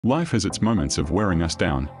Life has its moments of wearing us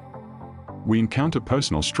down. We encounter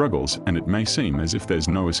personal struggles and it may seem as if there's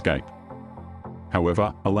no escape.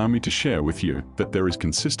 However, allow me to share with you that there is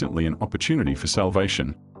consistently an opportunity for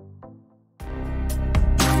salvation.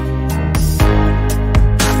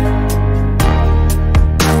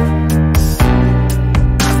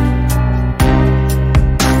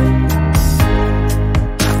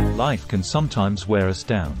 Life can sometimes wear us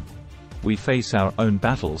down. We face our own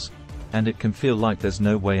battles, and it can feel like there's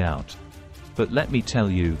no way out. But let me tell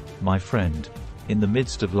you, my friend, in the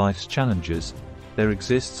midst of life's challenges, there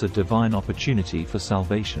exists a divine opportunity for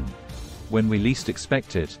salvation. When we least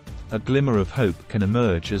expect it, a glimmer of hope can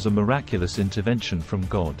emerge as a miraculous intervention from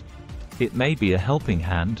God. It may be a helping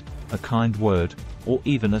hand, a kind word, or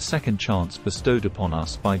even a second chance bestowed upon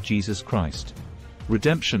us by Jesus Christ.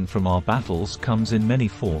 Redemption from our battles comes in many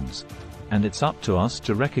forms, and it's up to us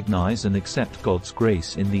to recognize and accept God's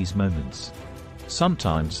grace in these moments.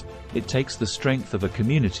 Sometimes, it takes the strength of a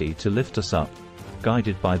community to lift us up,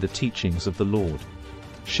 guided by the teachings of the Lord.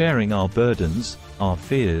 Sharing our burdens, our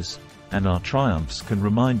fears, and our triumphs can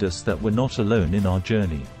remind us that we're not alone in our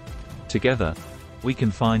journey. Together, we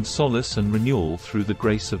can find solace and renewal through the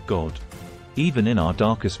grace of God. Even in our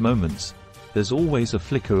darkest moments, there's always a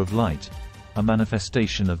flicker of light, a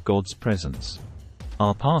manifestation of God's presence.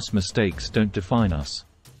 Our past mistakes don't define us.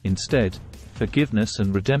 Instead, forgiveness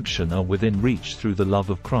and redemption are within reach through the love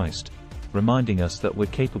of Christ, reminding us that we're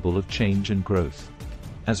capable of change and growth.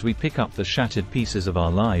 As we pick up the shattered pieces of our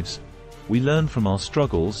lives, we learn from our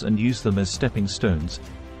struggles and use them as stepping stones,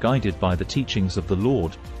 guided by the teachings of the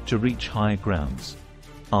Lord, to reach higher grounds.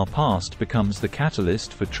 Our past becomes the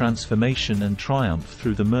catalyst for transformation and triumph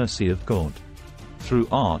through the mercy of God. Through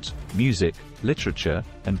art, music, literature,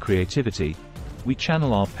 and creativity, we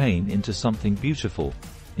channel our pain into something beautiful,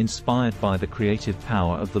 inspired by the creative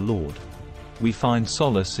power of the Lord. We find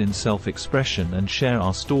solace in self-expression and share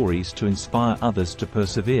our stories to inspire others to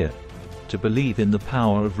persevere, to believe in the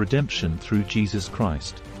power of redemption through Jesus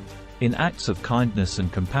Christ. In acts of kindness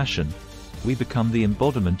and compassion, we become the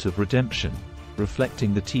embodiment of redemption,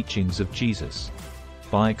 reflecting the teachings of Jesus.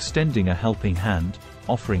 By extending a helping hand,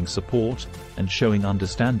 offering support, and showing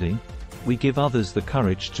understanding, we give others the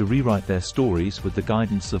courage to rewrite their stories with the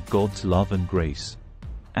guidance of God's love and grace.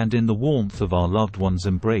 And in the warmth of our loved one's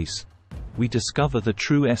embrace, we discover the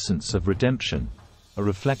true essence of redemption, a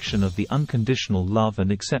reflection of the unconditional love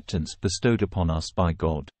and acceptance bestowed upon us by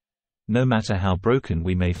God. No matter how broken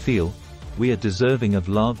we may feel, we are deserving of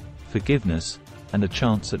love, forgiveness, and a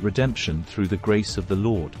chance at redemption through the grace of the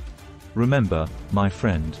Lord. Remember, my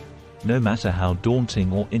friend, no matter how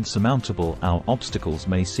daunting or insurmountable our obstacles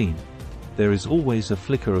may seem, there is always a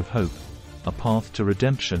flicker of hope, a path to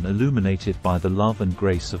redemption illuminated by the love and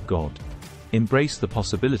grace of God. Embrace the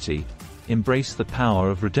possibility, embrace the power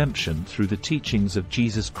of redemption through the teachings of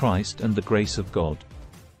Jesus Christ and the grace of God.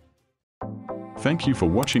 Thank you for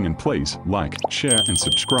watching, and please like, share and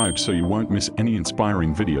subscribe so you won't miss any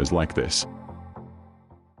inspiring videos like this.